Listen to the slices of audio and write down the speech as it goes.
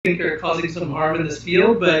think are causing some harm in this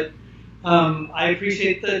field, but I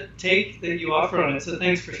appreciate the take that you offer on it. So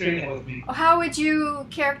thanks for sharing that with me. How would you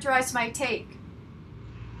characterize my take?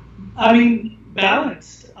 I mean,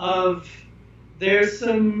 balanced. There's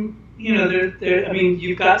some, I mean,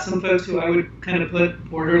 you've got some folks who I would kind of put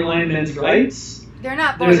borderline men's rights. They're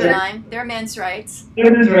not borderline. They're men's rights.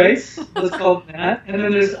 They're men's rights. Let's call them that. And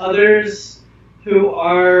then there's others who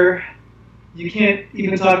are, you can't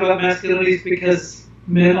even talk about masculinities because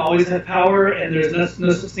men always have power, and there's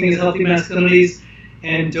no such thing as healthy masculinities,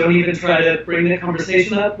 and don't even try to bring the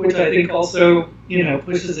conversation up, which I think also,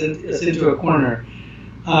 pushes us into a corner.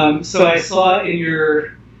 So I saw in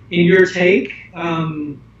your take,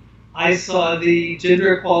 I saw the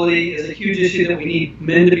gender equality as a huge issue that we need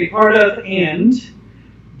men to be part of, and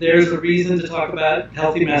there's a reason to talk about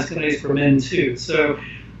healthy masculinities for men too. So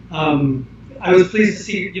I was pleased to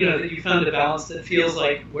see, that you found a balance that feels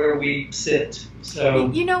like where we sit.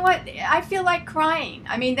 So you know what? I feel like crying.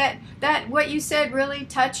 I mean, that what you said really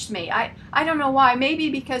touched me. I don't know why. Maybe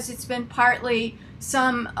because it's been partly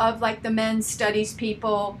some of like the men's studies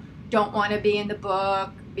people don't want to be in the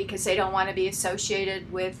book because they don't want to be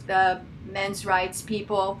associated with the men's rights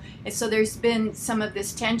people. And so there's been some of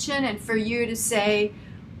this tension. And for you to say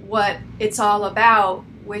what it's all about,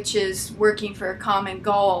 which is working for a common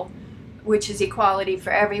goal, which is equality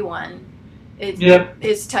for everyone,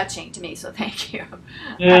 is touching to me. So thank you.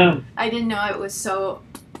 Yeah. I didn't know it was so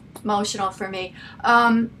emotional for me.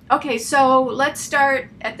 Okay, so let's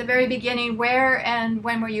start at the very beginning. Where and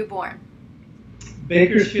when were you born?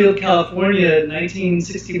 Bakersfield, California,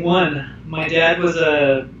 1961. My dad was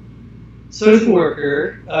a social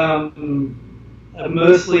worker, a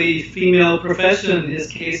mostly female profession.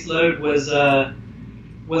 His caseload was a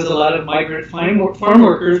lot of migrant farm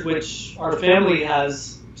workers, which our family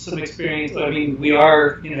has some experience. I mean, we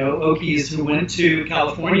are, Okies who went to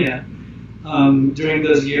California during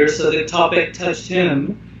those years, so the topic touched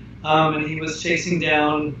him, and he was chasing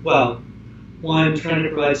down, one, trying to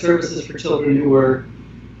provide services for children who were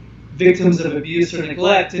victims of abuse or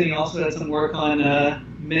neglect, and he also had some work on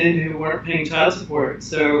men who weren't paying child support.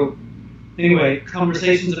 So anyway,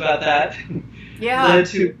 conversations about that led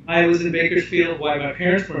to, I was in Bakersfield, why my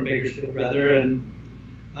parents were in Bakersfield rather, and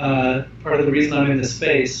part of the reason I'm in this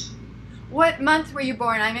space. What month were you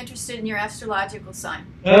born? I'm interested in your astrological sign.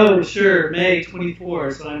 Oh, sure, May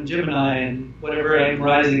 24, so I'm Gemini, and whatever I'm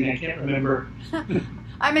rising, I can't remember.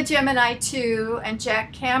 I'm a Gemini too, and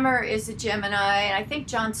Jack Hammer is a Gemini, and I think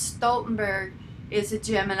John Stoltenberg is a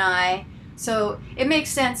Gemini. So it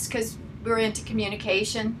makes sense because we're into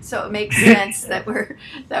communication, so it makes sense that we're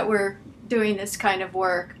doing this kind of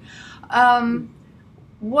work.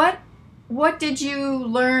 What did you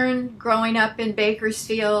learn growing up in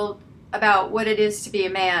Bakersfield about what it is to be a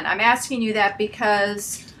man? I'm asking you that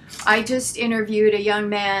because I just interviewed a young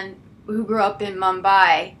man who grew up in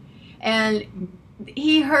Mumbai, and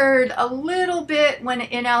he heard a little bit when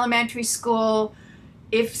in elementary school,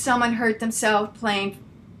 if someone hurt themselves playing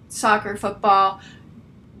soccer, football,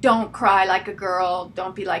 don't cry like a girl,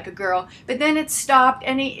 don't be like a girl. But then it stopped,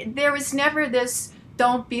 and there was never this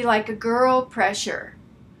don't be like a girl pressure.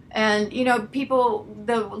 And, people,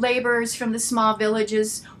 the laborers from the small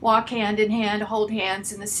villages walk hand in hand, hold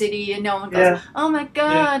hands in the city, and no one goes, oh my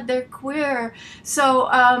God, they're queer. So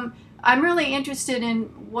I'm really interested in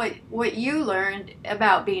what you learned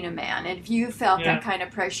about being a man, and if you felt that kind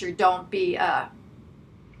of pressure, don't be I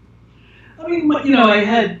mean,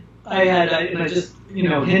 I just,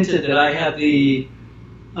 hinted that I had the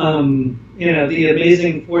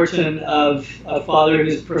amazing fortune of a father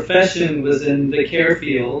whose profession was in the care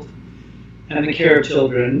field and the care of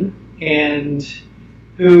children, and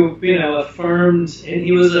who, affirmed, and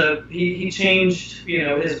he changed,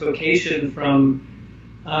 his vocation from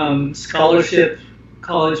scholarship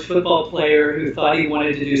college football player who thought he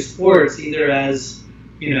wanted to do sports, either as,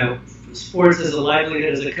 sports as a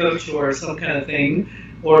livelihood as a coach or some kind of thing,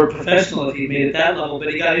 or professional if he made it that level,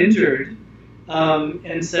 but he got injured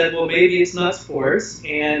and said, well, maybe it's not sports,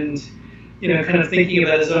 and kind of thinking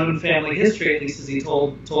about his own family history, at least as he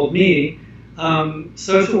told me,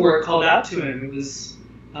 social work called out to him. It was,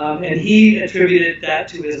 and he attributed that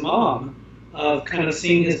to his mom, of kind of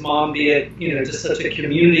seeing his mom be just such a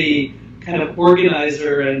community kind of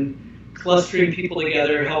organizer and clustering people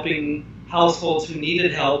together, helping households who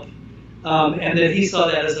needed help, and that he saw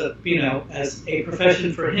that as a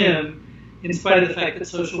profession for him, in spite of the fact that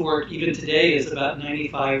social work even today is about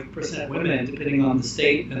 95% women, depending on the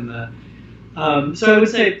state and the. So I would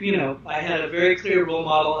say, I had a very clear role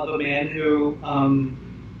model of a man who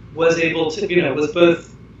was able to, was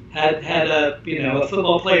both had a a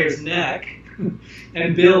football player's neck,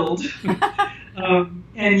 and build,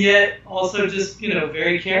 and yet also just,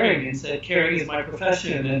 very caring, and said caring is my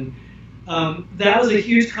profession. And that was a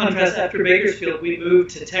huge contrast. After Bakersfield, we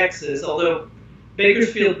moved to Texas, although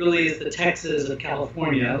Bakersfield really is the Texas of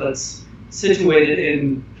California. That's situated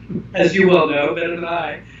in, as you well know, better than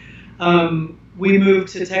I. We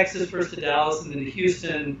moved to Texas, first to Dallas and then to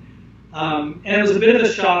Houston. And it was a bit of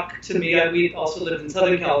a shock to me. We also lived in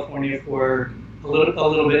Southern California for a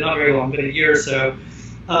little bit, not very long, but a year or so.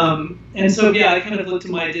 And so, I kind of looked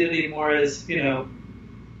at my identity more as,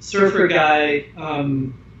 surfer guy,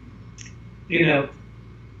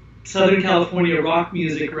 Southern California rock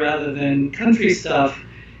music rather than country stuff,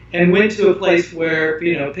 and went to a place where,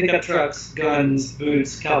 pickup trucks, guns,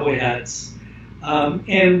 boots, cowboy hats,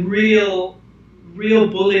 and real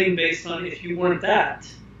bullying based on if you weren't that.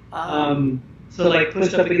 So like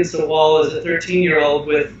pushed up against a wall as a 13-year-old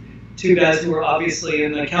with two guys who were obviously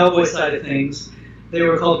in the cowboy side of things. They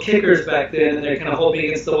were called kickers back then, and they're kind of holding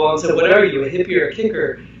against the wall and said, "What are you, a hippie or a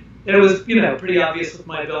kicker?" And it was, pretty obvious with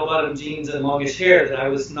my bell-bottom jeans and longish hair that I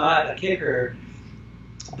was not a kicker.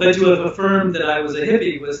 But to have affirmed that I was a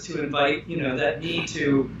hippie was to invite, that need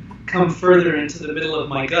to come further into the middle of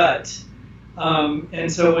my gut. And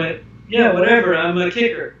so I went, whatever, I'm a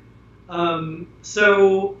kicker.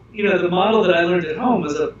 So, the model that I learned at home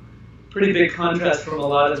was a pretty big contrast from a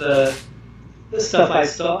lot of the stuff I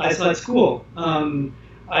saw at school.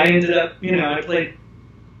 I ended up,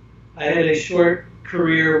 I had a short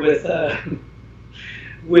career with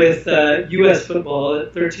U.S. football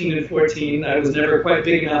at 13 and 14. I was never quite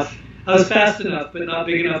big enough. I was fast enough, but not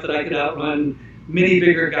big enough that I could outrun many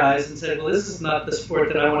bigger guys, and said, well, this is not the sport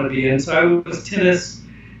that I want to be in. So I was tennis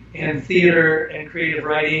and theater and creative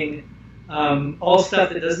writing, all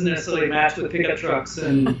stuff that doesn't necessarily match with pickup trucks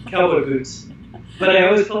and cowboy boots. But I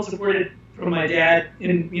always felt supported from my dad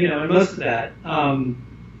in most of that.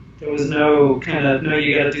 There was no kind of, no,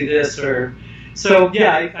 you got to do this, or so.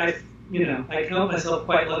 I count myself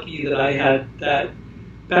quite lucky that I had that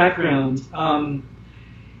background.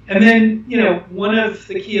 And then, one of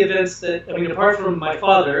the key events that, apart from my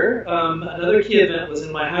father, another key event was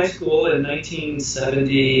in my high school in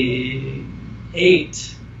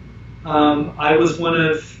 1978. I was one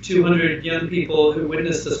of 200 young people who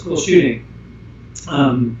witnessed a school shooting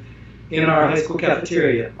in our high school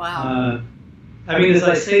cafeteria. Wow. As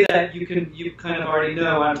I say that, you kind of already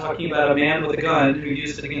know I'm talking about a man with a gun who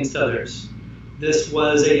used it against others. This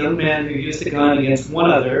was a young man who used a gun against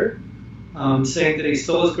one other, saying that he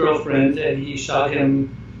stole his girlfriend, and he shot him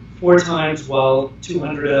 4 times while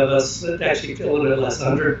 200 of us, actually a little bit less,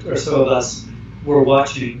 100 or so of us were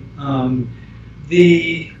watching.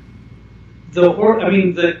 The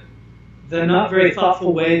not very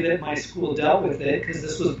thoughtful way that my school dealt with it, because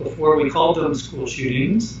this was before we called them school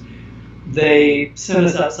shootings, they sent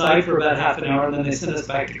us outside for about half an hour, and then they sent us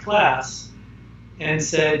back to class and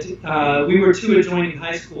said, we were 2 adjoining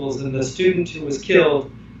high schools, and the student who was killed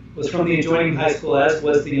was from the adjoining high school, as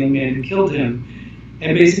was the young man who killed him.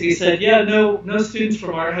 And basically said, no students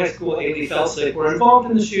from our high school, Ailey Felsick, were involved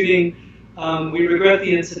in the shooting. We regret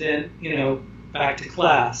the incident, back to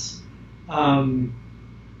class. And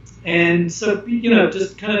so,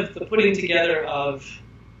 just kind of the putting together of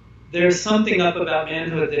there's something up about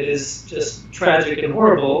manhood that is just tragic and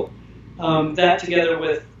horrible. That together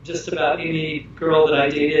with just about any girl that I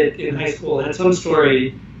dated in high school had some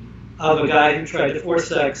story of a guy who tried to force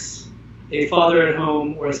sex a father at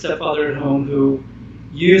home or a stepfather at home who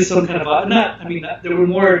used some kind of, there were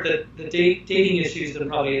more the dating issues than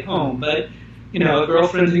probably at home, but, a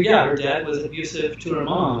girlfriend who, her dad was abusive to her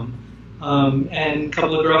mom. And a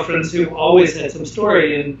couple of girlfriends who always had some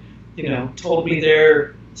story and, told me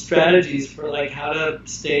their strategies for like how to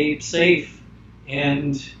stay safe.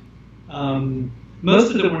 And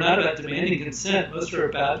most of them were not about demanding consent. Most were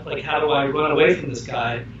about like, how do I run away from this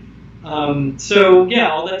guy?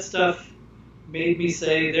 All that stuff made me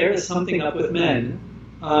say, there is something up with men.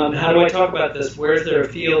 How do I talk about this? Where is there a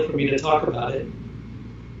field for me to talk about it?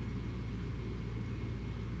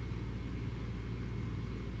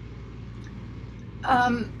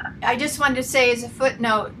 I just wanted to say as a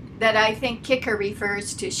footnote that I think kicker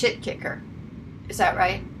refers to shit kicker. Is that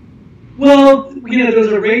right? Well, there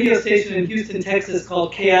was a radio station in Houston, Texas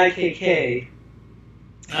called KIKK.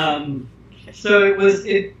 So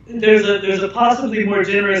there's a possibly more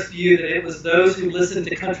generous view that it was those who listened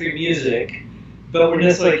to country music, but were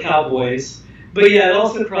necessarily cowboys. But it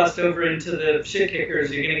also crossed over into the shit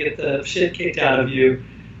kickers. You're going to get the shit kicked out of you.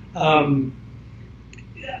 Some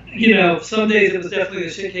days it was definitely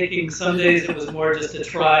the shit kicking. Some days it was more just a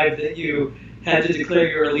tribe that you had to declare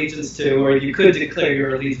your allegiance to, or you could declare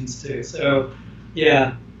your allegiance to. So,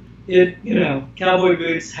 yeah, cowboy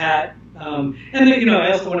boots, hat, and then,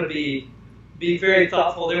 I also want to be very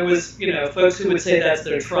thoughtful. There was, folks who would say that's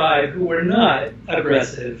their tribe who were not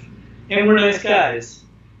aggressive and were nice guys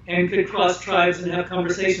and could cross tribes and have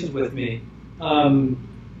conversations with me, and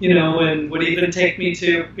would even take me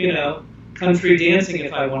to, country dancing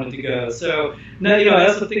if I wanted to go. So, now, I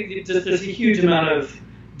also think there's a huge amount of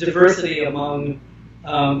diversity among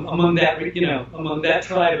that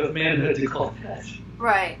tribe of manhood, to call it that.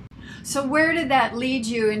 Right. So where did that lead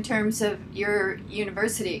you in terms of your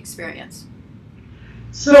university experience?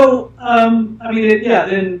 So,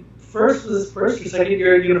 then first or second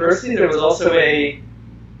year at university, there was also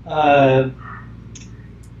what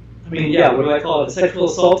do I call it? A sexual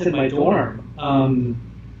assault in my dorm.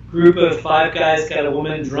 Group of 5 guys got a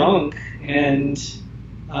woman drunk and,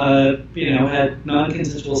 had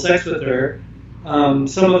non-consensual sex with her.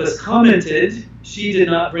 Some of us commented. She did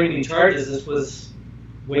not bring any charges. This was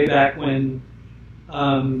way back when,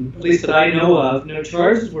 at least that I know of, no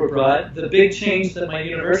charges were brought. The big change that my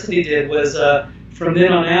university did was from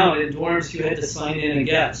then on out in dorms you had to sign in a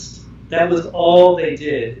guest. That was all they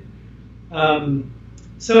did.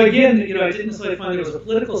 So again, I didn't necessarily find there was a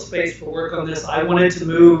political space for work on this. I wanted to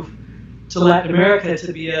move to Latin America I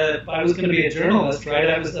was going to be a journalist, right?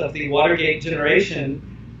 I was of the Watergate generation.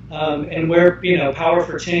 And where, power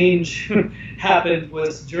for change happened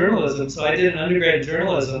was journalism. So I did an undergrad in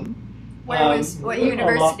journalism. What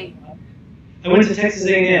university? I went to Texas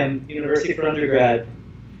A&M University for undergrad.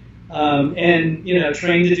 And,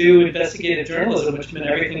 trained to do investigative journalism, which meant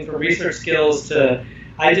everything from research skills to,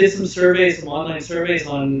 I did some online surveys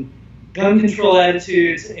on gun control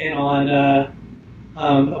attitudes and on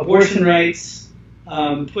abortion rights,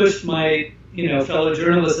 pushed my fellow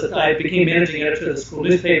journalists. I became managing editor of the school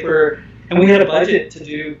newspaper, and we had a budget to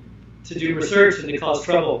do research and to cause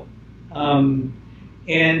trouble.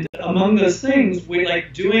 And among those things, we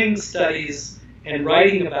like doing studies and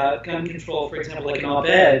writing about gun control, for example, like an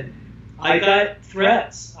op-ed. I got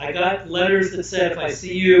threats. I got letters that said, if I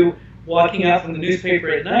see you walking out from the newspaper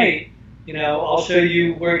at night, I'll show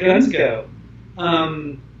you where guns go.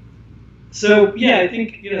 So yeah, I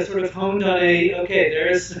think sort of honed on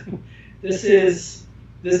this is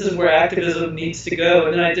where activism needs to go.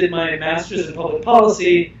 And then I did my master's in public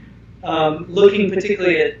policy, looking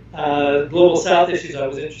particularly at global South issues. I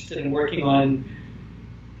was interested in working on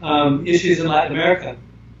issues in Latin America,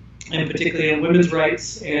 and particularly on women's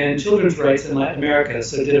rights and children's rights in Latin America.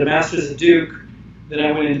 So I did a master's at Duke, then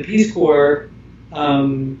I went into Peace Corps,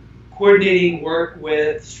 coordinating work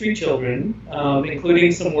with street children,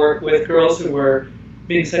 including some work with girls who were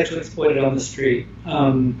being sexually exploited on the street.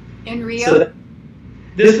 In Rio? So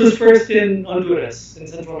this was first in Honduras, in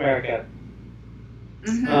Central America.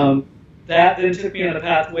 Mm-hmm. That then took me on a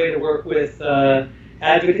pathway to work with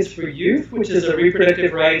Advocates for Youth, which is a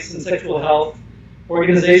reproductive rights and sexual health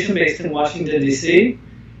organization based in Washington, D.C.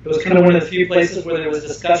 It was kind of one of the few places where there was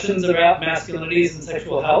discussions about masculinities and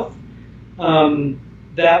sexual health.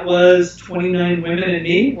 That was 29 women and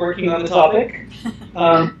me working on the topic,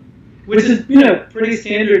 which is, pretty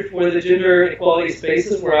standard for the gender equality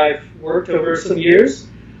spaces where I've worked over some years.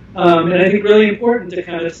 And I think really important to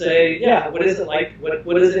kind of say, what is it like?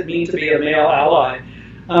 What does it mean to be a male ally?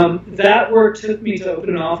 That work took me to open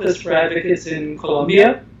an office for advocates in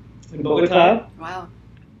Colombia, in Bogota. Wow.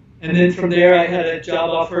 And then from there, I had a job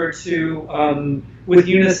offer with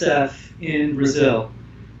UNICEF in Brazil.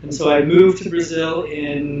 And so I moved to Brazil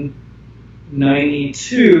in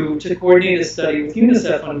 '92 to coordinate a study with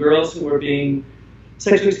UNICEF on girls who were being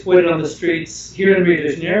sexually exploited on the streets here in Rio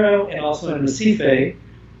de Janeiro and also in Recife.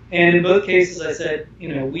 And in both cases, I said,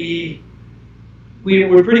 we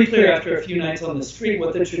were pretty clear after a few nights on the street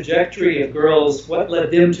what the trajectory of girls, what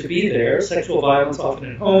led them to be there, sexual violence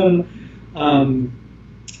often at home,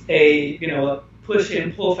 a push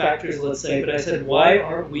and pull factors, let's say. But I said, why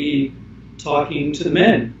aren't we talking to the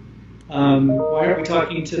men? Why aren't we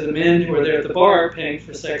talking to the men who are there at the bar paying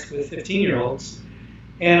for sex with 15-year-olds?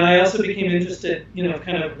 And I also became interested,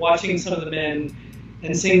 kind of watching some of the men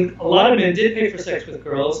and seeing a lot of men did pay for sex with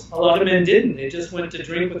girls. A lot of men didn't. They just went to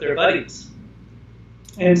drink with their buddies.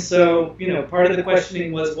 And so, part of the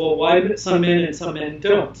questioning was, well, why some men and some men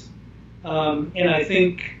don't? And I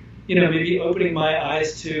think, maybe opening my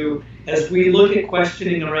eyes to, as we look at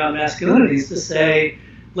questioning around masculinities, to say,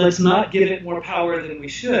 let's not give it more power than we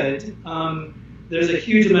should. There's a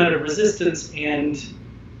huge amount of resistance and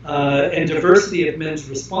diversity of men's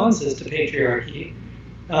responses to patriarchy.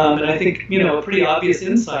 And I think, a pretty obvious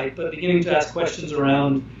insight, but beginning to ask questions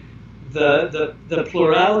around the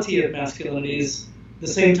plurality of masculinities, the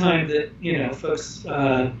same time that, folks,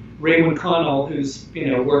 Raymond Connell, whose,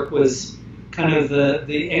 work was kind of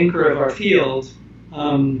the anchor of our field,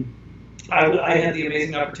 I had the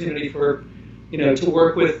amazing opportunity for, to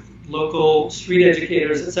work with local street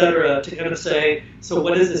educators, et cetera, to kind of say, so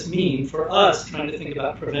what does this mean for us trying to think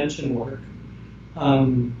about prevention work?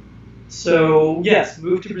 So yes,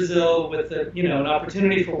 moved to Brazil with an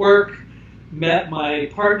opportunity for work, met my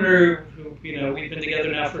partner, who, we've been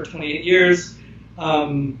together now for 28 years,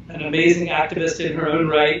 an amazing activist in her own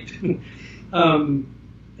right, and,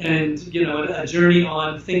 a journey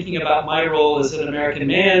on thinking about my role as an American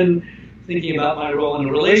man, thinking about my role in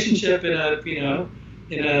a relationship in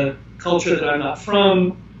a culture that I'm not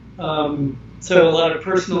from. So a lot of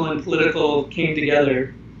personal and political came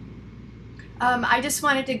together. I just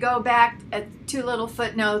wanted to go back at 2 little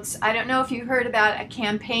footnotes. I don't know if you heard about a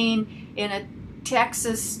campaign in a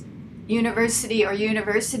Texas university or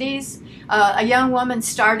universities. A young woman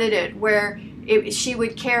started it where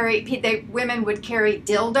women would carry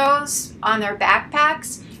dildos on their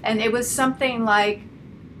backpacks, and it was something like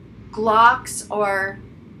Glocks or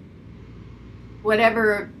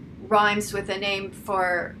whatever rhymes with a name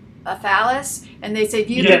for a phallus, and they said,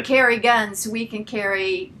 you can carry guns, we can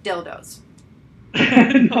carry dildos.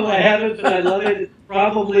 No, I haven't, but I love it. It's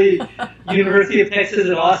probably University of Texas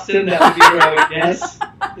at Austin. That would be where I would guess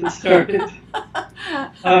it started.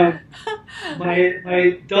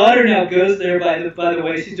 My daughter now goes there. By the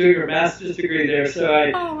way, she's doing her master's degree there.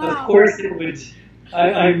 So of course, it would.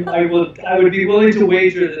 I would be willing to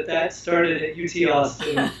wager that started at UT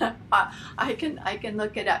Austin. I can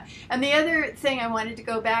look it up. And the other thing I wanted to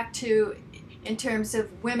go back to, in terms of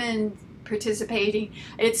women participating,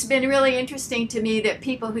 it's been really interesting to me that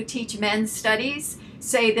people who teach men's studies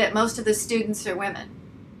say that most of the students are women.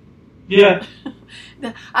 Yeah.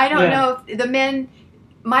 I don't know if the men,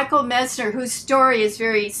 Michael Messner, whose story is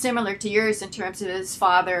very similar to yours in terms of his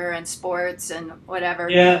father and sports and whatever.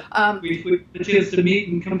 Yeah. We had the chance to meet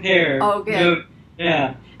and compare. Oh, good.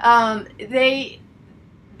 Yeah.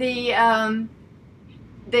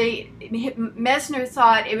 Messner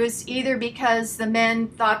thought it was either because the men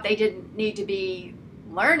thought they didn't need to be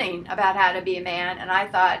learning about how to be a man, and I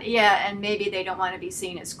thought, and maybe they don't want to be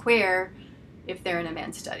seen as queer if they're in a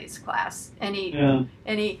men's studies class.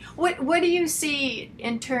 What do you see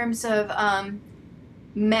in terms of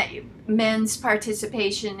men's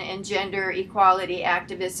participation in gender equality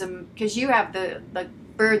activism? Because you have the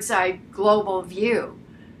bird's eye global view.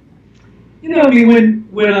 When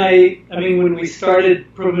we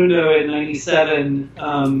started Promundo in '97,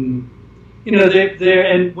 and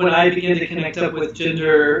when I began to connect up with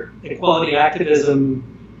gender equality activism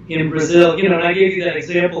in Brazil, and I gave you that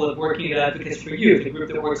example of working at Advocates for Youth, a group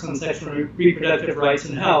that works on sexual and reproductive rights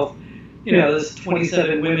and health. There's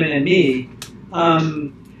 27 women and me. I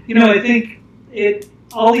think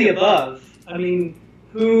all the above.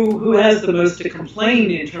 Who has the most to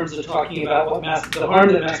complain in terms of talking about the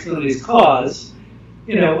harm that masculinities cause?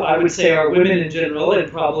 I would say are women in general,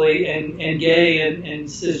 and probably and gay and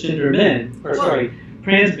cisgender men,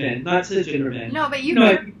 trans men, not cisgender men. No, but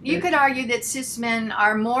you could argue that cis men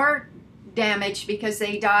are more damaged because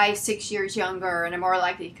they die 6 years younger and are more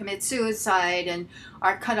likely to commit suicide and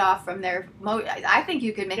are cut off from their. I think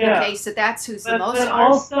you could make a case that that's who's the most harmed.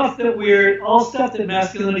 All stuff that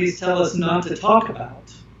masculinities tell us not to talk about.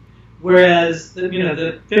 Whereas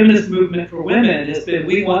the feminist movement for women has been,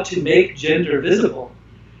 we want to make gender visible,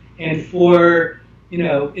 and for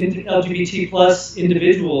LGBT plus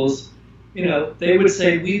individuals, they would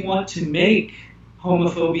say we want to make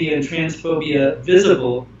homophobia and transphobia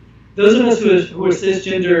visible. Those of us who are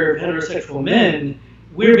cisgender heterosexual men,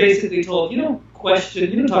 we're basically told, you don't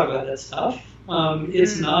talk about that stuff.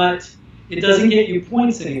 It's not. It doesn't get you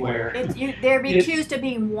points anywhere. They're accused of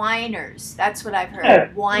being whiners. That's what I've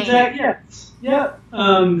heard. Whining. Exactly. Yeah.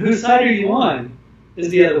 Whose side are you on? Is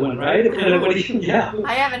the other one, right? What do you? Yeah.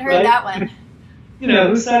 I haven't heard that one.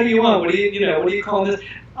 Whose side are you on? What do you calling this?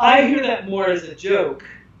 I hear that more as a joke.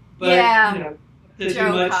 But, there's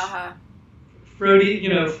too much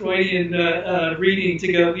Freudian reading to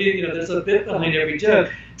go. There's a bit behind every joke.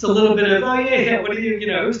 It's a little bit of, what do you?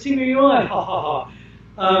 Whose team are you on? Ha ha ha.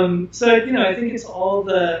 So I think it's all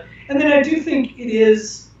and then I do think it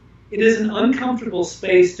is an uncomfortable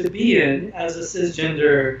space to be in as a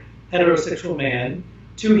cisgender heterosexual man,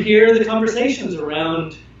 to hear the conversations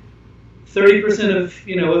around 30%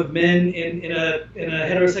 of men in a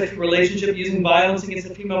heterosexual relationship using violence against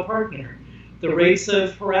a female partner, the rates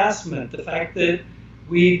of harassment, the fact that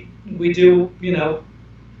we do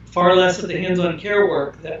far less of the hands-on care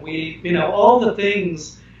work, that we all the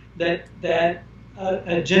things that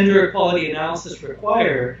a gender equality analysis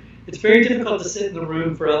require, it's very difficult to sit in the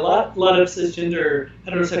room for a lot of cisgender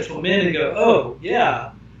heterosexual men and go, oh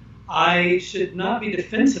yeah, I should not be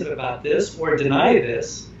defensive about this or deny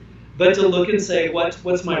this, but to look and say,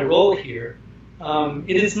 what's my role here?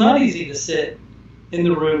 It is not easy to sit in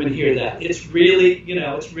the room and hear that. It's really,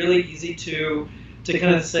 it's really easy to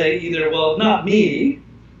kind of say either, well, not me,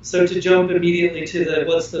 so to jump immediately to the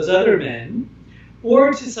what's those other men,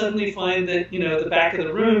 or to suddenly find that, the back of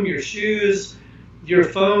the room, your shoes, your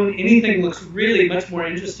phone, anything looks really much more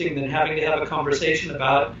interesting than having to have a conversation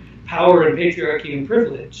about power and patriarchy and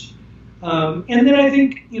privilege. And then I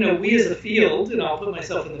think, we as a field, and I'll put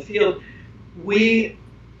myself in the field, it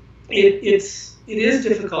is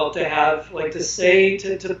difficult to have,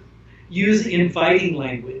 to use inviting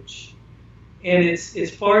language. And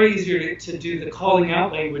it's far easier to do the calling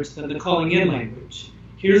out language than the calling in language.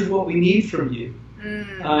 Here's what we need from you.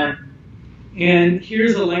 And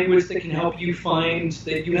here's a language that can help you find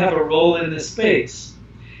that you have a role in this space.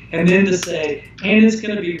 And then to say, and it's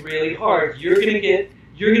going to be really hard. You're going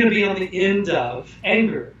to be on the end of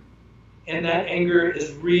anger. And that anger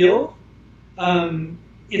is real.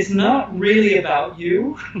 It's not really about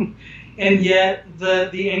you. And yet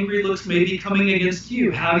the angry looks may be coming against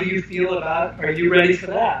you. How do you feel about, are you ready for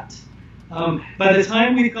that? By the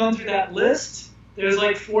time we've gone through that list, there's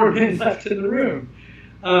like 4 men left in the room.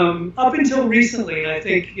 Up until recently, and I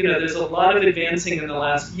think, there's a lot of advancing in the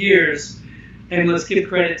last years, and let's give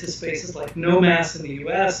credit to spaces like NOMAS in the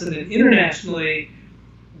US, and then internationally,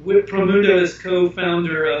 Promundo is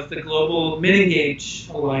co-founder of the Global Men Engage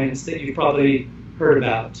Alliance that you've probably heard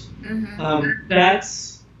about. Mm-hmm.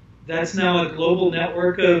 That's now a global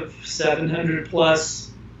network of 700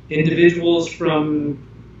 plus individuals from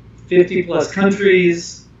 50 plus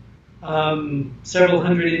countries, several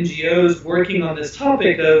hundred NGOs working on this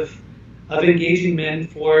topic of engaging men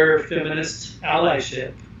for feminist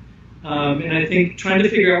allyship. And I think trying to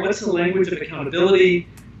figure out what's the language of accountability,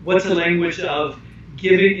 what's the language of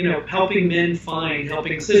giving, helping men find,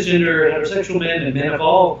 helping cisgender, heterosexual men, and men of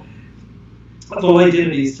all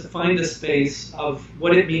identities to find a space of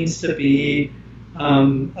what it means to be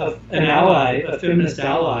an ally, a feminist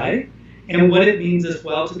ally, and what it means as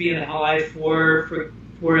well to be an ally for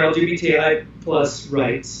LGBTI plus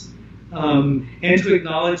rights, and to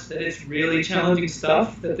acknowledge that it's really challenging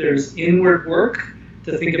stuff, that there's inward work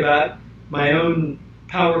to think about my own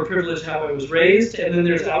power, privilege, how I was raised, and then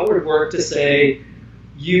there's outward work to say,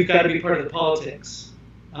 you've got to be part of the politics.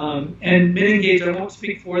 And Men Engage, I won't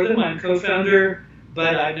speak for them, I'm co-founder,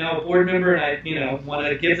 but I'm now a board member, and I want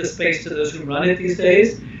to give the space to those who run it these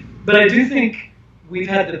days. But I do think we've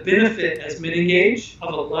had the benefit as Men Engage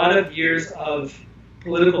of a lot of years of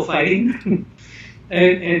political fighting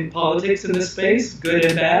and politics in this space, good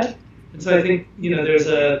and bad. And so I think,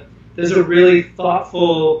 there's a really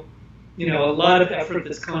thoughtful, a lot of effort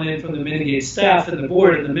that's gone in from the Men Engage staff and the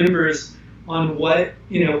board and the members on what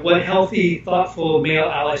healthy, thoughtful male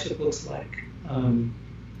allyship looks like.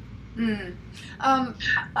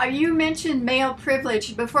 You mentioned male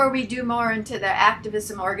privilege. Before we do more into the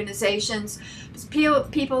activism organizations,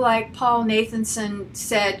 people like Paul Nathanson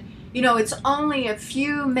said, it's only a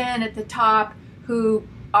few men at the top who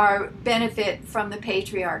benefit from the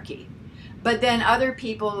patriarchy. But then other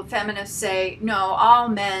people, feminists, say, no, all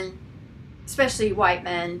men, especially white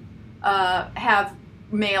men, have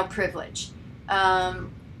male privilege. And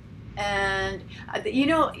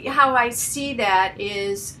how I see that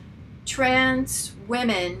is trans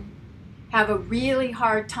women have a really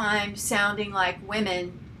hard time sounding like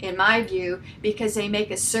women, in my view, because they make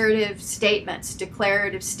assertive statements,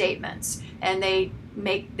 declarative statements, and they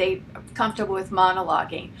are comfortable with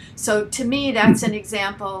monologuing. So to me, that's an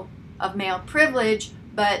example of male privilege,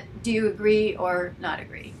 but do you agree or not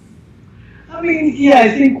agree? I mean, yeah, I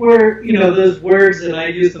think we're, those words, and I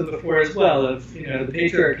used them before as well, of, the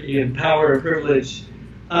patriarchy and power and privilege,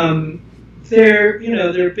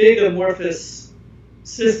 they're big amorphous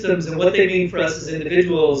systems, and what they mean for us as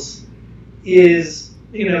individuals is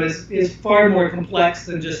far more complex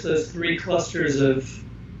than just those 3 clusters of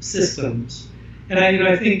systems. And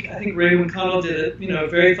I think Raymond Connell did a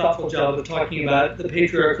very thoughtful job of talking about the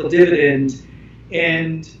patriarchal dividend.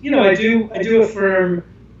 And I do affirm,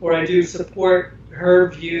 or I do support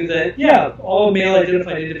her view that all male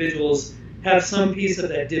identified individuals have some piece of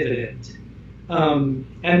that dividend. And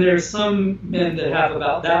there's some men that have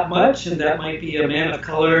about that much, and that might be a man of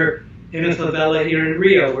color in a favela here in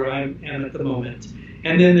Rio, where I am at the moment.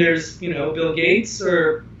 And then there's, Bill Gates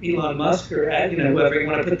or Elon Musk or, whoever you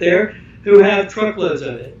want to put there, who have truckloads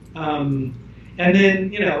of it. And And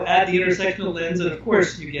then, add the intersectional lens, and of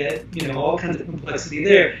course you get, all kinds of complexity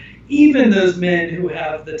there. Even those men who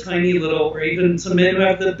have the tiny little, or even some men who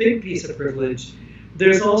have the big piece of privilege,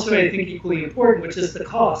 there's also, I think, equally important, which is the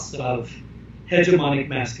cost of hegemonic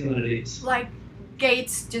masculinities. Like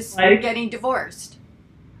Gates just getting divorced.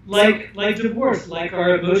 Like divorce, like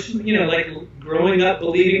our emotion, like growing up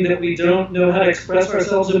believing that we don't know how to express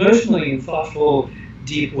ourselves emotionally in thoughtful,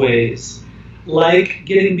 deep ways. Like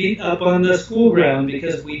getting beat up on the school ground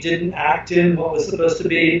because we didn't act in what was supposed to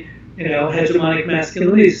be, hegemonic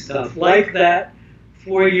masculinity stuff. Like that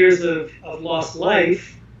 4 years of lost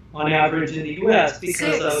life on average in the U.S.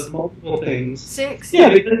 because 6. of multiple things. 6. Yeah,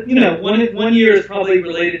 because, 1 year is probably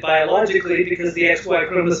related biologically because the XY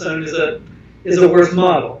chromosome is a worse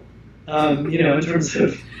model, in terms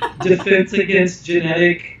of defense against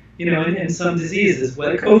genetic, and some diseases,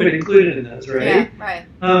 COVID included in those, right? Yeah, right.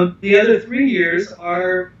 The other 3 years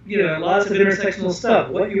are, lots of intersectional stuff,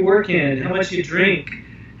 what you work in, how much you drink,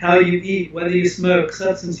 how you eat, whether you smoke,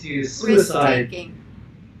 substance use, suicide. Risk-taking.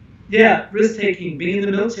 Yeah, risk-taking, being in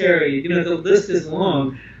the military, the list is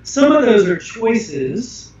long. Some of those are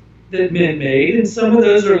choices that men made, and some of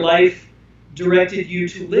those are life directed you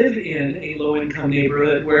to live in a low-income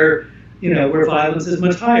neighborhood where violence is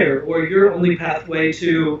much higher, or your only pathway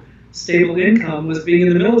to stable income was being in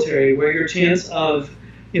the military, where your chance of,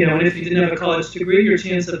 and if you didn't have a college degree, your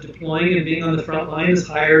chance of deploying and being on the front line is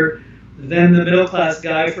higher than the middle-class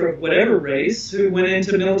guy for whatever race who went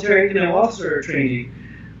into military, officer training.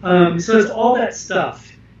 So it's all that stuff.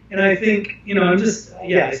 And I think,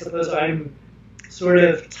 I suppose I'm sort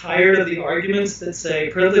of tired of the arguments that say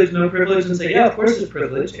privilege, no privilege, and say, yeah, of course there's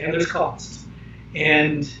privilege and there's cost.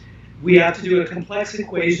 And we have to do a complex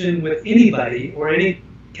equation with anybody or any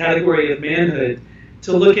category of manhood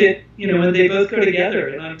to look at, and they both go together.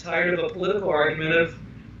 And I'm tired of a political argument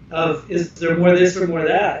of is there more this or more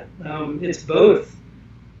that? It's both.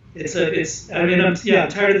 I'm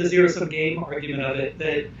tired of the zero-sum game argument of it,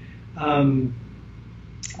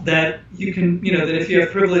 that you can, that if you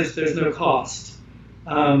have privilege, there's no cost.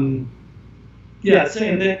 Saying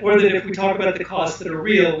that, or that if we talk about the costs that are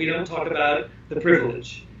real, we don't talk about the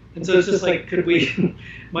privilege. And so it's just like,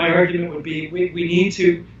 my argument would be, we need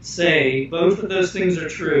to say both of those things are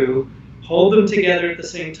true, hold them together at the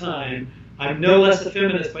same time. I'm no less a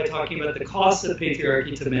feminist by talking about the costs of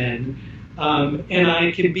patriarchy to men, and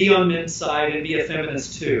I can be on men's side and be a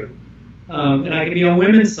feminist too. And I can be on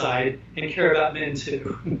women's side and care about men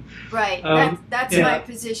too. Right, that's my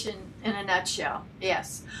position in a nutshell,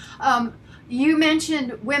 yes. You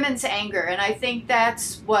mentioned women's anger, and I think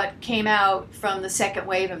that's what came out from the second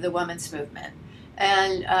wave of the women's movement.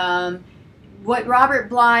 And what Robert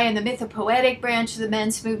Bly and the mythopoetic branch of the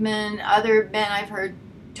men's movement, other men I've heard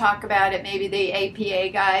talk about it, maybe the APA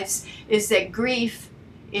guys, is that grief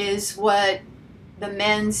is what the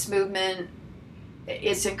men's movement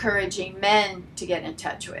is encouraging men to get in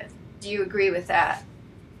touch with. Do you agree with that?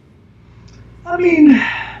 I mean,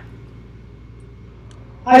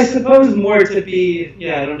 I suppose more to be,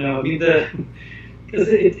 I don't know. I mean, because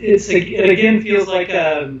it again feels like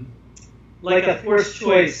a forced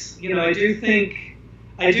choice. I do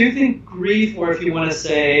think grief, or if you want to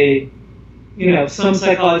say, some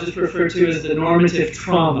psychologists refer to as the normative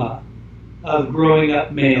trauma of growing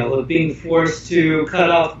up male, of being forced to cut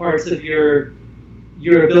off parts of your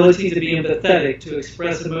ability to be empathetic, to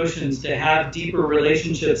express emotions, to have deeper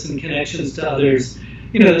relationships and connections to others.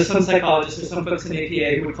 There's some psychologists or some folks in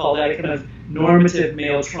APA who would call that kind of normative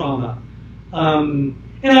male trauma. And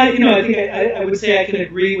I think I would say I can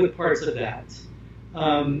agree with parts of that.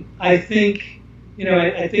 I think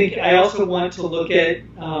I also want to look at,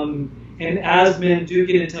 and as men do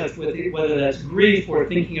get in touch with it, whether that's grief or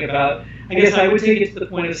thinking about, I guess I would take it to the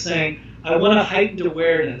point of saying, I want a heightened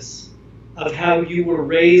awareness of how you were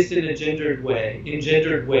raised in gendered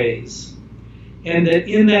ways. And that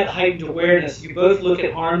in that heightened awareness, you both look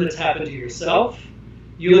at harm that's happened to yourself,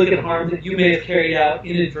 you look at harm that you may have carried out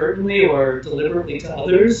inadvertently or deliberately to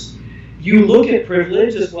others, you look at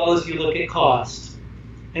privilege as well as you look at cost.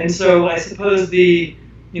 And so I suppose the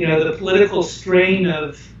political strain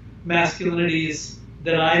of masculinities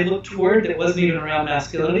that I looked toward that wasn't even around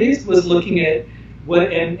masculinities was looking at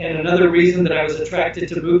what, and another reason that I was attracted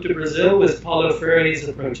to move to Brazil was Paulo Freire's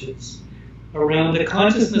approaches around the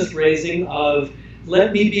consciousness raising of,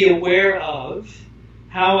 let me be aware of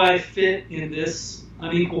how I fit in this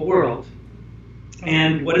unequal world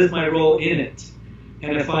and what is my role in it.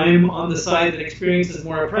 And if I'm on the side that experiences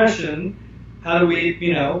more oppression, how do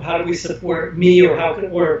we support me, or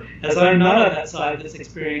as I'm not on that side that's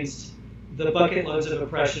experienced the bucket loads of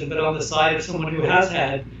oppression, but on the side of someone who has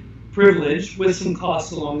had privilege with some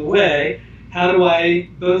costs along the way. How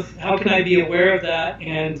can I be aware of that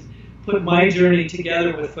and put my journey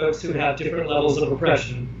together with folks who have different levels of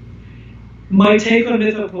oppression? My take on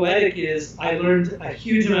Mythopoetic is I learned a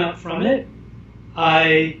huge amount from it.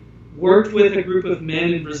 I worked with a group of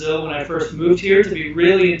men in Brazil when I first moved here to be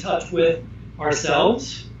really in touch with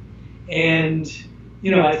ourselves. And,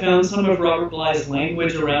 I found some of Robert Bly's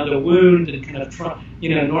language around a wound and kind of,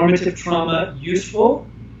 normative trauma useful.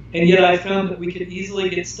 And yet I found that we could easily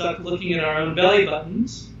get stuck looking at our own belly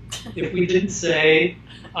buttons if we didn't say,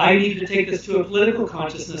 I need to take this to a political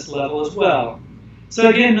consciousness level as well. So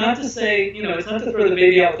again, not to say, it's not to throw the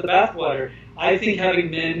baby out with the bathwater. I think having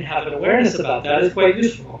men have an awareness about that is quite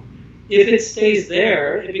useful. If it stays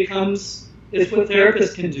there, it's what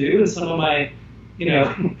therapists can do, and some of my,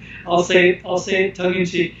 I'll say it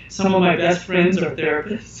tongue-in-cheek, some of my best friends are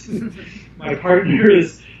therapists. My partner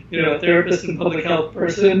is, a therapist and public health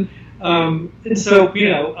person. And so,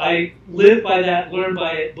 I live by that, learn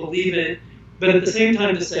by it, believe it, but at the same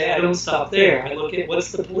time to say I don't stop there. I look at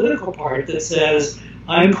what's the political part that says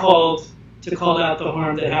I'm called to call out the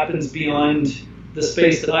harm that happens beyond the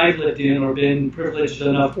space that I've lived in or been privileged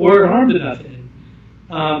enough or harmed enough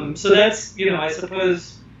in. So that's, I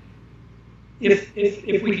suppose,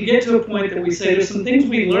 if we can get to a point that we say there's some things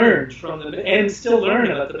we learned from them and still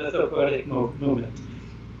learn about the mythopoetic movement.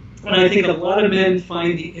 And I think a lot of men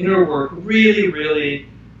find the inner work really, really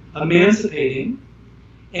emancipating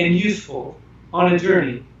and useful on a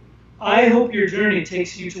journey. I hope your journey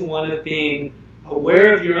takes you to one of being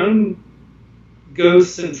aware of your own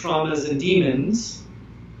ghosts and traumas and demons,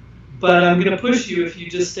 but I'm going to push you if you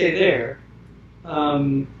just stay there.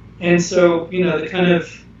 And so, the kind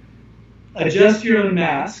of adjust your own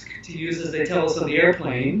mask, to use as they tell us on the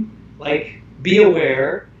airplane, like be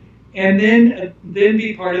aware, and then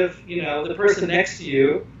be part of, the person next to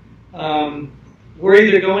you. We're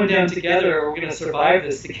either going down together or we're going to survive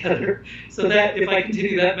this together. So that, if I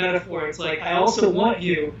continue that metaphor, it's like, I also want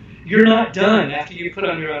you're not done after you put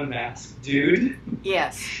on your own mask, dude.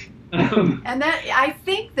 Yes. And that, I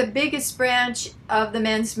think the biggest branch of the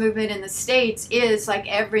men's movement in the States is like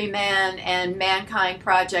Every Man and Mankind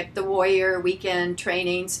Project, the Warrior Weekend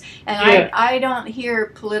trainings. And yeah. I don't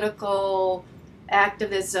hear political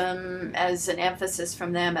activism as an emphasis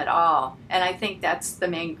from them at all. And I think that's the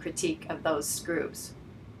main critique of those groups.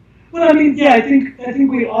 Well, I mean, yeah, I think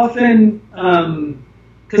we often,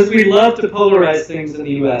 because we love to polarize things in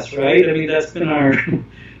the U.S., right? I mean, that's been our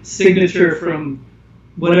signature from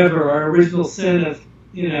whatever, our original sin of,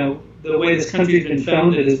 the way this country's been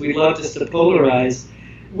founded is we love just to polarize,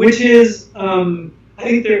 which is, I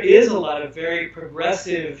think there is a lot of very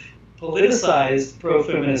progressive, politicized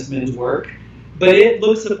pro-feminist men's work, but it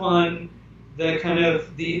looks upon the kind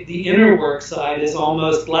of the inner work side as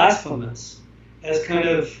almost blasphemous, as kind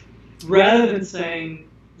of, rather than saying,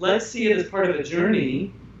 let's see it as part of a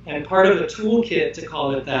journey and part of a toolkit, to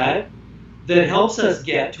call it that helps us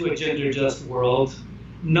get to a gender-just world,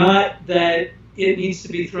 not that it needs to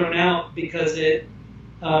be thrown out because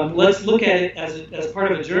let's look at it as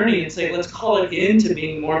part of a journey and say, let's call it into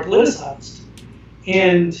being more politicized.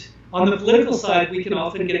 And on the political side, we can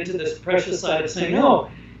often get into this precious side of saying, no,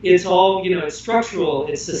 it's all, it's structural,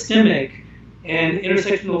 it's systemic, and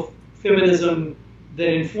intersectional feminism that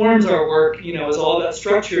informs our work, is all about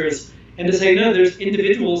structures, and to say, no, there's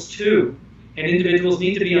individuals too, and individuals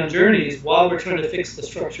need to be on journeys while we're trying to fix the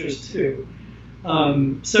structures too.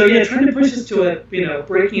 So yeah, trying to push us to a,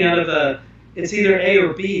 breaking out of it's either A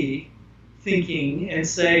or B thinking and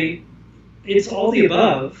say, it's all the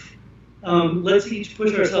above. Let's each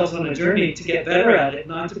push ourselves on a journey to get better at it,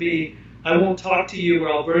 not to be, I won't talk to you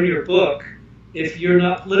or I'll burn your book if you're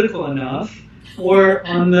not political enough, or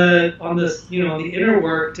on the inner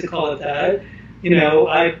work, to call it that,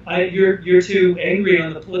 you're too angry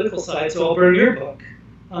on the political side, so I'll burn your book.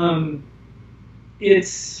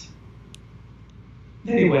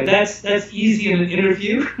 Anyway, that's easy in an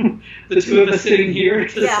interview, the two of us sitting here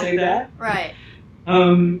to say that. Right.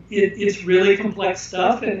 It's really complex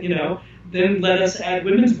stuff, and then let us add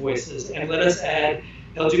women's voices and let us add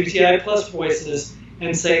LGBTI plus voices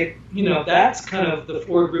and say, that's kind of the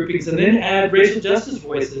four groupings, and then add racial justice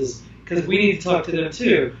voices because we need to talk to them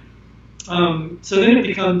too. So then it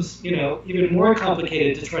becomes, even more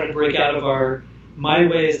complicated to try to break out of our my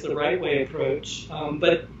way is the right way approach.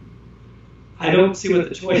 But I don't see what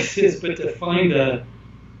the choice is but to find a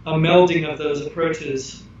melding of those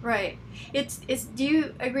approaches. Right. It's. Do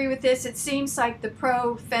you agree with this? It seems like the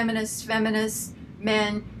feminist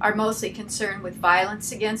men are mostly concerned with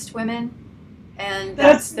violence against women, and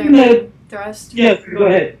that's their main thrust. Yeah, go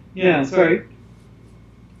ahead. Yeah, sorry.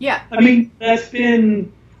 Yeah. I mean, I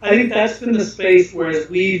think that's been the space where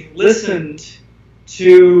we've listened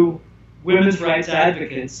to women's rights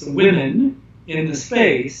advocates, women in the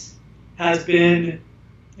space, has been,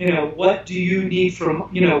 what do you need from,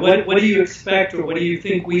 what do you expect, or what do you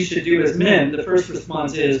think we should do as men? The first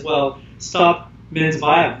response is, well, stop men's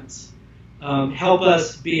violence. Help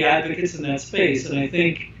us be advocates in that space. And I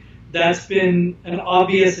think that's been an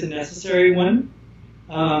obvious and necessary one.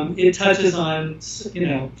 It touches on,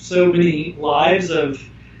 so many lives of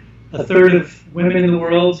a third of women in the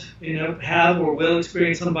world, have or will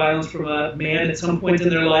experience some violence from a man at some point in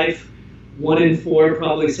their life. 1 in 4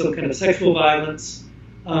 probably some kind of sexual violence.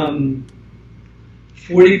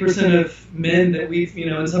 40% of men that we've,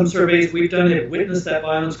 in some surveys we've done have witnessed that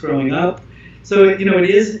violence growing up. So,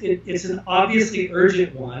 it's an obviously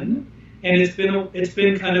urgent one, and it's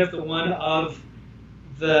been kind of the one of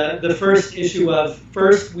the first issue of,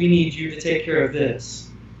 first we need you to take care of this.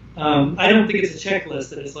 I don't think it's a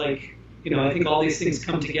checklist that is like, I think all these things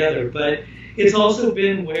come together, but it's also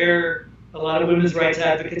been where a lot of women's rights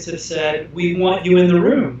advocates have said, we want you in the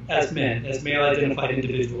room as men, as male-identified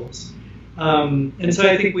individuals. And so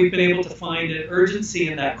I think we've been able to find an urgency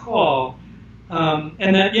in that call.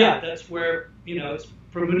 And that's where,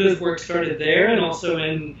 Pramunda's work started there, and also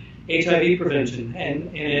in HIV prevention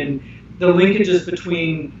and in the linkages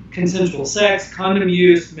between consensual sex, condom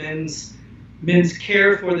use, men's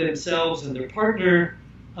care for themselves and their partner.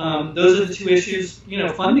 Those are the two issues.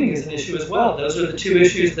 Funding is an issue as well. Those are the two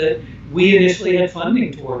issues that we initially had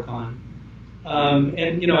funding to work on.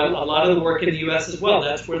 And a lot of the work in the U.S. as well.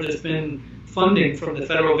 That's where there's been funding from the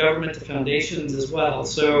federal government to foundations as well.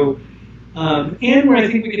 So, and where I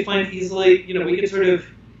think we could find easily, we could sort of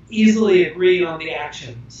easily agree on the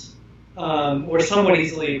actions, or somewhat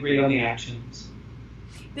easily agree on the actions.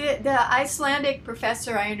 The Icelandic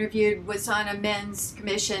professor I interviewed was on a men's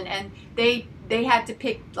commission, and they had to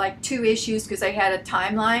pick like 2 issues because they had a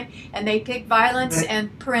timeline, and they picked violence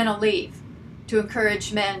and parental leave to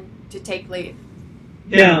encourage men to take leave.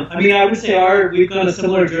 Yeah, I mean, I would say we've gone a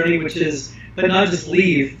similar journey, which is, but not just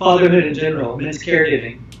leave, fatherhood in general, men's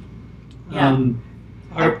caregiving. Yeah.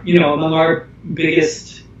 Among our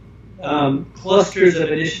biggest clusters of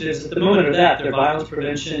initiatives at the moment are they're violence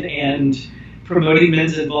prevention and promoting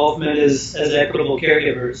men's involvement as equitable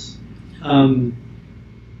caregivers.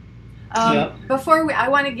 Before I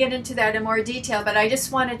want to get into that in more detail, but I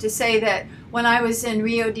just wanted to say that when I was in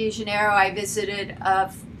Rio de Janeiro, I visited a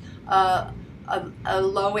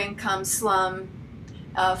low-income slum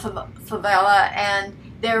favela, and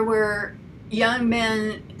there were young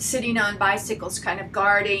men sitting on bicycles kind of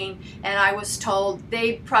guarding, and I was told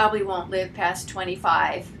they probably won't live past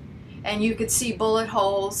 25. And you could see bullet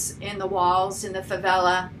holes in the walls in the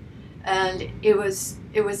favela, and it was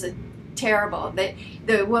terrible.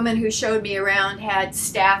 The woman who showed me around had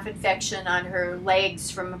staph infection on her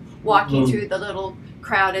legs from walking through the little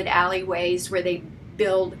crowded alleyways where they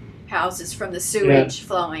build houses from the sewage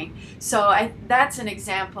flowing. So that's an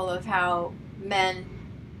example of how men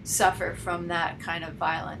suffer from that kind of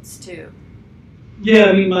violence too. Yeah,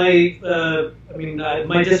 I mean, my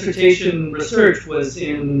dissertation research was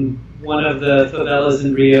in one of the favelas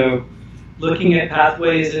in Rio, looking at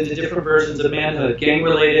pathways into different versions of manhood,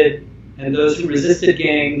 gang-related, and those who resisted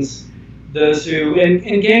gangs, those who,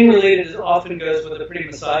 and gang-related often goes with a pretty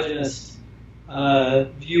misogynist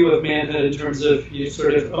view of manhood in terms of you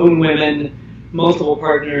sort of own women, multiple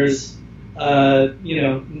partners,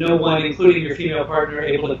 no one, including your female partner,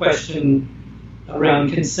 able to question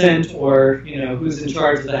around consent or who's in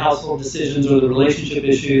charge of the household decisions or the relationship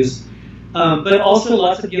issues, but also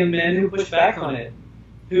lots of young men who push back on it,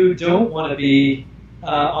 who don't want to be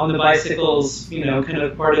on the bicycles, kind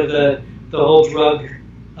of part of the whole drug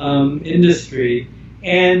industry,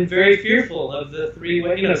 and very fearful of the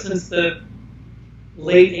three-way. Since the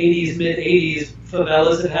late 80s, mid 80s,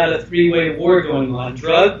 favelas have had a three-way war going on: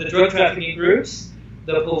 the drug trafficking groups,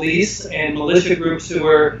 the police, and militia groups who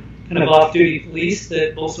are kind of off-duty police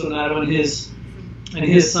that Bolsonaro and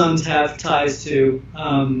his sons have ties to.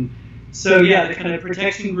 The kind of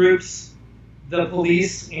protection groups, the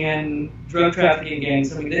police, and drug trafficking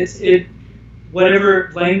gangs. I mean,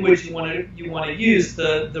 whatever language you want to use,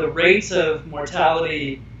 the rates of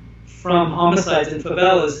mortality from homicides in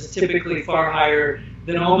favelas is typically far higher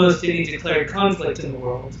than almost any declared conflict in the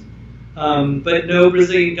world. But no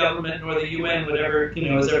Brazilian government nor the UN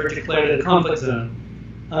has ever declared it a conflict zone.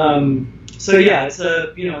 It's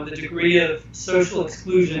the degree of social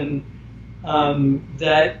exclusion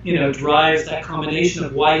that drives that combination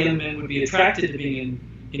of why young men would be attracted to being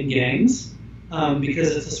in gangs,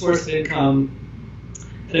 because it's a source of income.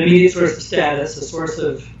 an immediate source of status, a source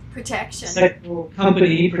of protection, sexual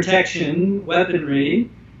company, protection, weaponry,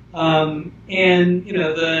 and you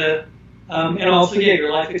know and also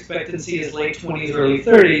your life expectancy is late 20s, early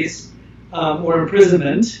 30s, or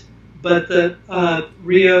imprisonment. But the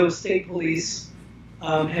Rio State Police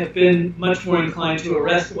have been much more inclined to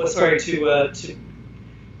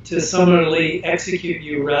to summarily execute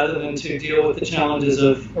you rather than to deal with the challenges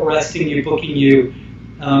of arresting you, booking you,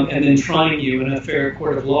 and then trying you in a fair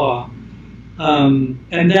court of law.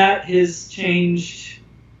 And that has changed,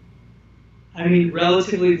 I mean,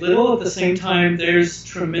 relatively little. At the same time, there's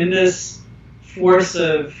tremendous force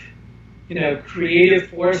of, creative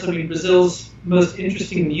force. I mean, Brazil's most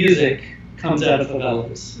interesting music comes out of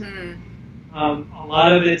favelas. A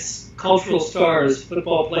lot of its cultural stars,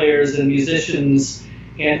 football players and musicians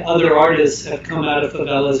and other artists have come out of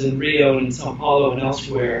favelas in Rio and in Sao Paulo and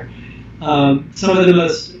elsewhere. Some of the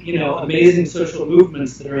most, amazing social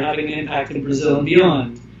movements that are having an impact in Brazil and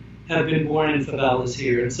beyond have been born in favelas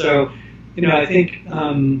here. And so, I think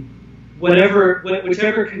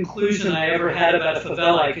whichever conclusion I ever had about a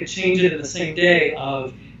favela, I could change it in the same day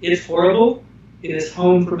of it's horrible, it is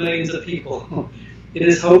home for millions of people. It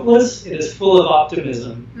is hopeless, it is full of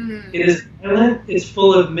optimism. Mm-hmm. It is violent, it's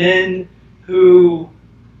full of men who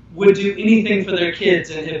would do anything for their kids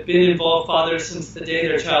and have been involved fathers since the day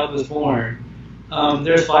their child was born.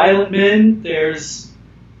 There's violent men, there's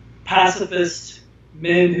pacifist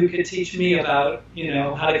men who could teach me about,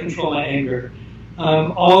 how to control my anger.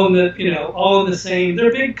 All in the same,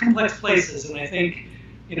 they're big complex places, and I think,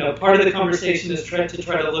 part of the conversation is to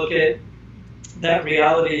try to look at that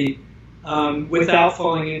reality without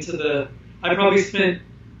falling into I probably spent,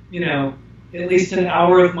 at least an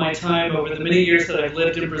hour of my time over the many years that I've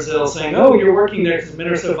lived in Brazil saying, oh, you're working there because men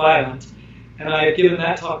are so violent. And I've given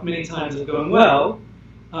that talk many times of going, well,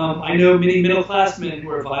 I know many middle-class men who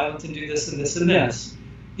are violent and do this and this and this.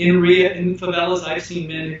 In favelas, I've seen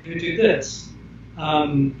men who do this.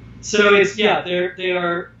 So they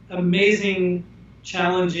are amazing,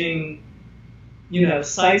 challenging,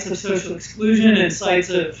 sites of social exclusion and sites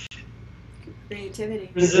of creativity,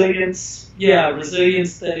 resilience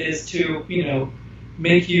that is to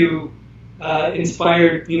make you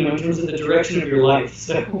inspired in terms of the direction of your life.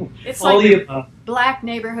 So it's all like black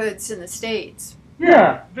neighborhoods in the States.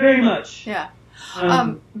 Yeah, very much. Yeah.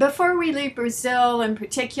 Before we leave Brazil in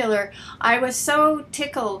particular, I was so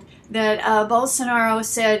tickled that Bolsonaro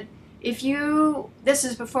said, this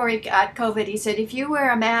is before he got COVID, he said, if you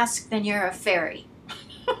wear a mask, then you're a fairy.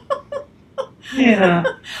 Yeah.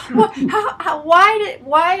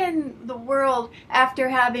 Why in the world, after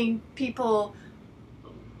having people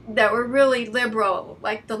that were really liberal,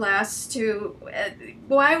 like the last two,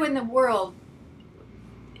 why in the world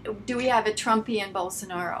do we have a Trumpian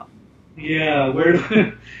Bolsonaro? Yeah, where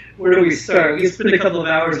do we start? We could spend a couple of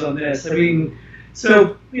hours on this. I mean,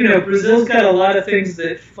 so, Brazil's got a lot of things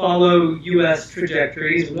that follow U.S.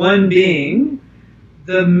 trajectories, one being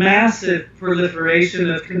the massive proliferation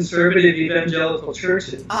of conservative evangelical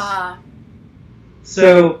churches.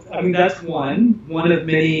 So, I mean, that's one of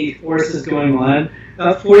many forces going on.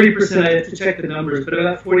 About 40%, I have to check the numbers, but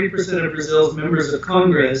about 40% of Brazil's members of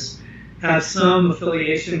Congress have some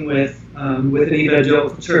affiliation with an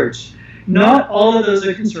evangelical church. Not all of those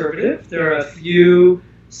are conservative. There are a few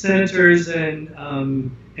senators and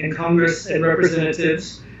Congress and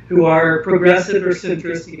representatives who are progressive or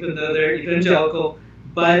centrist, even though they're evangelical.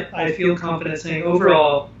 But I feel confident saying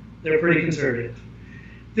overall they're pretty conservative.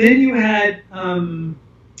 Then you had a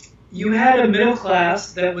middle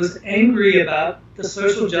class that was angry about the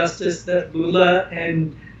social justice that Lula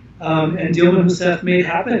and Dilma Rousseff made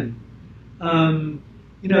happen.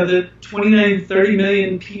 The 29, 30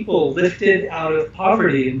 million people lifted out of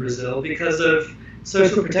poverty in Brazil because of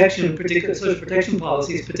social protection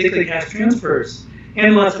policies, particularly cash transfers,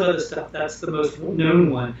 and lots of other stuff. That's the most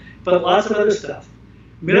known one, but lots of other stuff.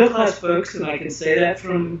 Middle class folks, and I can say that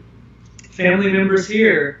from family members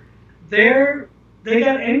here, they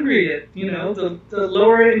got angry at, the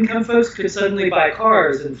lower income folks could suddenly buy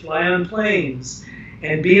cars and fly on planes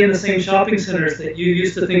and be in the same shopping centers that you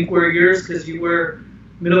used to think were yours because you were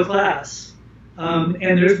middle class. And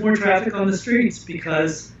there's more traffic on the streets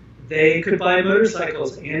because they could buy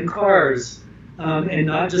motorcycles and cars and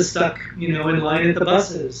not just stuck, in line at the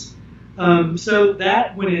buses. So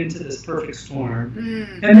that went into this perfect storm.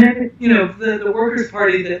 And then, the Workers'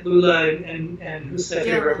 Party that Lula and Rousseff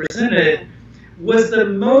represented was the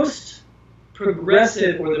most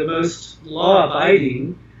progressive or the most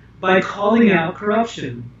law-abiding by calling out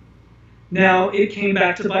corruption. Now it came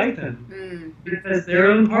back to bite them because their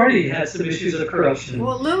own party had some issues of corruption.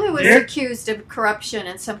 Well, Lula was accused of corruption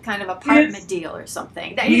in some kind of apartment deal or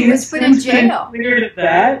something. That he was put in jail. Cleared of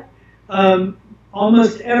that.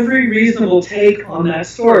 Almost every reasonable take on that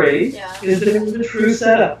story is that it was a true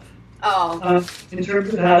setup. In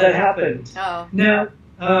terms of how that happened. Now,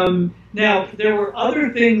 there were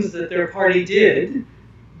other things that their party did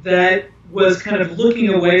that was kind of looking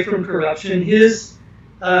away from corruption. His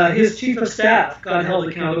chief of staff got held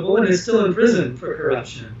accountable and is still in prison for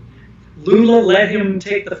corruption. Lula let him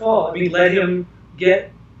take the fall. I mean, let him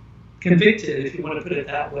get convicted, if you want to put it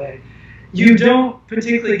that way. You don't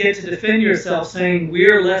particularly get to defend yourself saying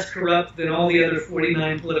we're less corrupt than all the other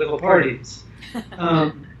 49 political parties.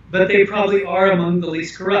 But they probably are among the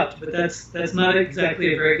least corrupt. But that's not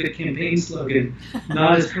exactly a very good campaign slogan.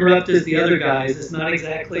 Not as corrupt as the other guys. It's not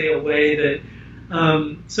exactly a way that.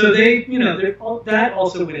 So they, that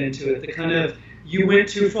also went into it. The kind of you went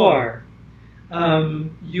too far.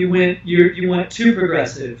 You went too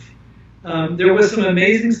progressive. There was some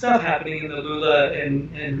amazing stuff happening in the Lula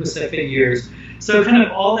and Josefa years. So kind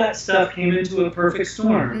of all that stuff came into a perfect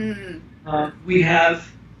storm. We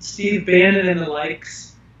have Steve Bannon and the likes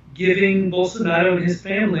giving Bolsonaro and his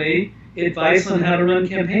family advice on how to run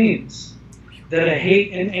campaigns. That a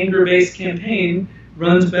hate and anger-based campaign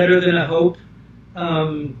runs better than a hope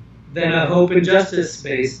and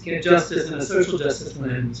justice-based justice and a social justice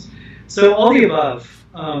lens. So all the above.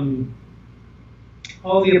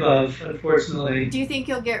 All the above, unfortunately. Do you think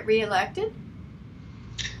he'll get reelected?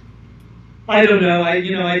 I don't know. I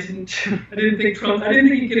didn't think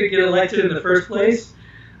he could get elected in the first place.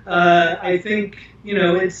 I think,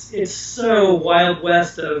 it's so Wild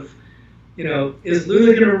West of, is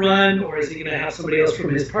Lula going to run or is he going to have somebody else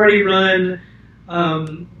from his party run?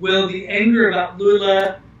 Will the anger about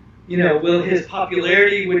Lula, will his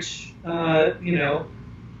popularity, which,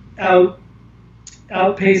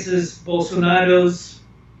 outpaces Bolsonaro's,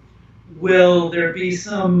 will there be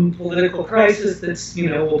some political crisis that's,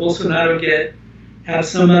 will Bolsonaro have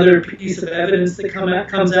some other piece of evidence that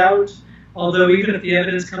comes out? Although even if the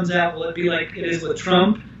evidence comes out, will it be like it is with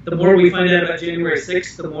Trump? The more we find out about January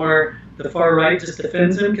 6th, the more the far right just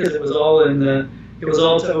defends him because it was all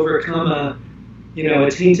to overcome a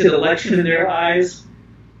tainted election in their eyes.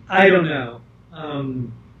 I don't know.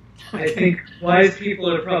 I think wise people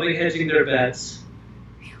are probably hedging their bets.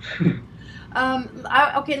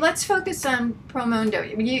 Okay, let's focus on Promundo.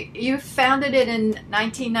 You founded it in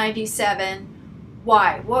 1997.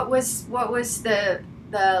 Why? What was the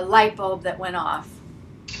light bulb that went off?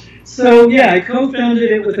 So I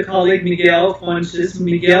co-founded it with a colleague, Miguel Fuentes.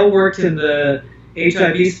 Miguel worked in the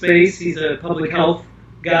HIV space. He's a public health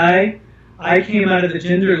guy. I came out of the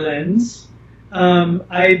gender lens.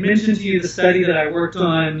 I mentioned to you the study that I worked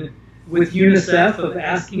on with UNICEF of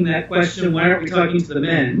asking that question, why aren't we talking to the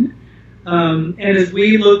men? And as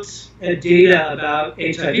we looked at data about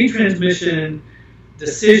HIV transmission,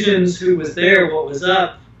 decisions, who was there, what was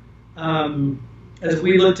up, as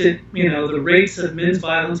we looked at, the rates of men's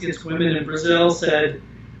violence against women in Brazil, said,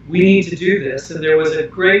 we need to do this. And there was a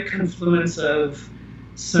great confluence of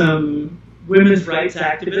some women's rights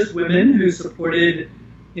activists, women who supported,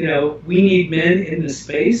 we need men in this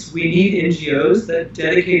space. We need NGOs that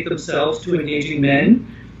dedicate themselves to engaging men.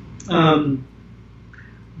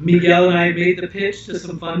 Miguel and I made the pitch to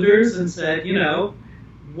some funders and said,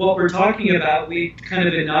 what we're talking about, we kind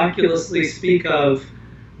of innocuously speak of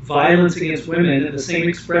violence against women, and the same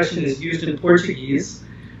expression is used in Portuguese,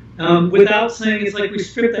 without saying, it's like we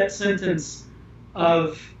strip that sentence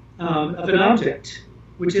of an object,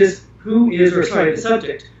 which is the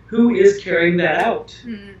subject, who is carrying that out?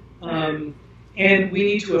 And we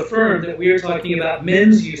need to affirm that we are talking about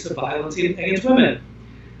men's use of violence against women.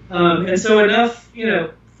 And so enough,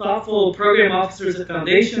 thoughtful program officers at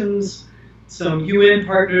foundations, some UN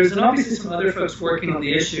partners, and obviously some other folks working on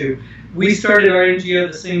the issue. We started our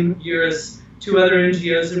NGO the same year as two other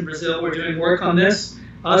NGOs in Brazil were doing work on this.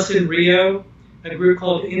 Us in Rio, a group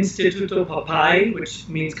called Instituto Papai, which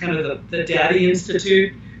means kind of the Daddy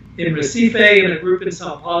Institute in Recife, and a group in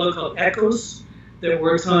Sao Paulo called ECHOS that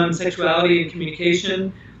works on sexuality and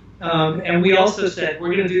communication. And we also said, we're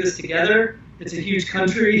going to do this together. It's a huge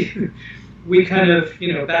country. We kind of,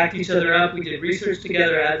 backed each other up. We did research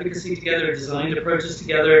together, advocacy together, designed approaches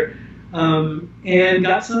together, and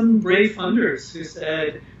got some brave funders who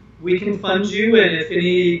said, we can fund you, and if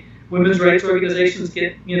any women's rights organizations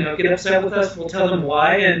get upset with us, we'll tell them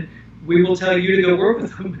why, and we will tell you to go work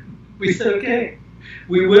with them. We said, okay,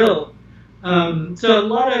 we will. So a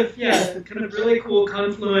lot of, kind of really cool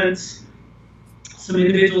confluence, some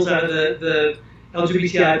individuals out of the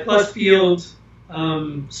LGBTI plus field,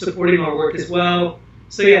 supporting our work as well.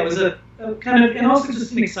 So yeah, it was a kind of, and also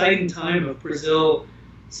just an exciting time of Brazil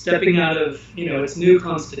stepping out of, its new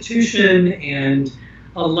constitution and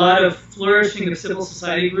a lot of flourishing of civil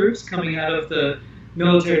society groups coming out of the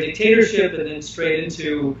military dictatorship and then straight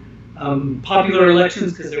into popular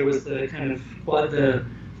elections, because there was the kind of the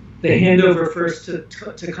handover first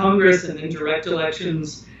to Congress and then direct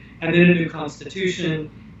elections and then a new constitution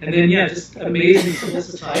and then just amazing civil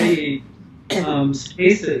society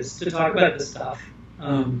spaces to talk about this stuff.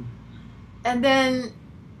 And then,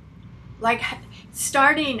 like,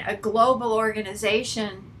 starting a global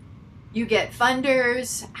organization, you get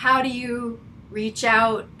funders. How do you reach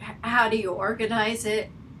out? How do you organize it?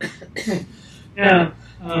 Yeah.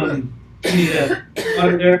 You need a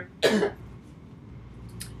water there?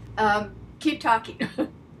 Keep talking.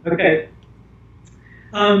 Okay.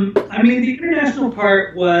 The international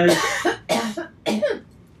part was...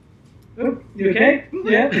 Oh, you okay?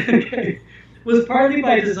 Yeah? Okay. Was partly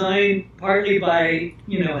by design, partly by,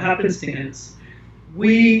 happenstance.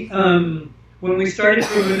 We, when we started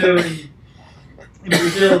Promundo in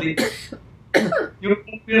Brazil, you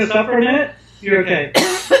want to stop for a minute? You're okay.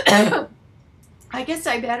 I guess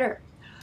I better.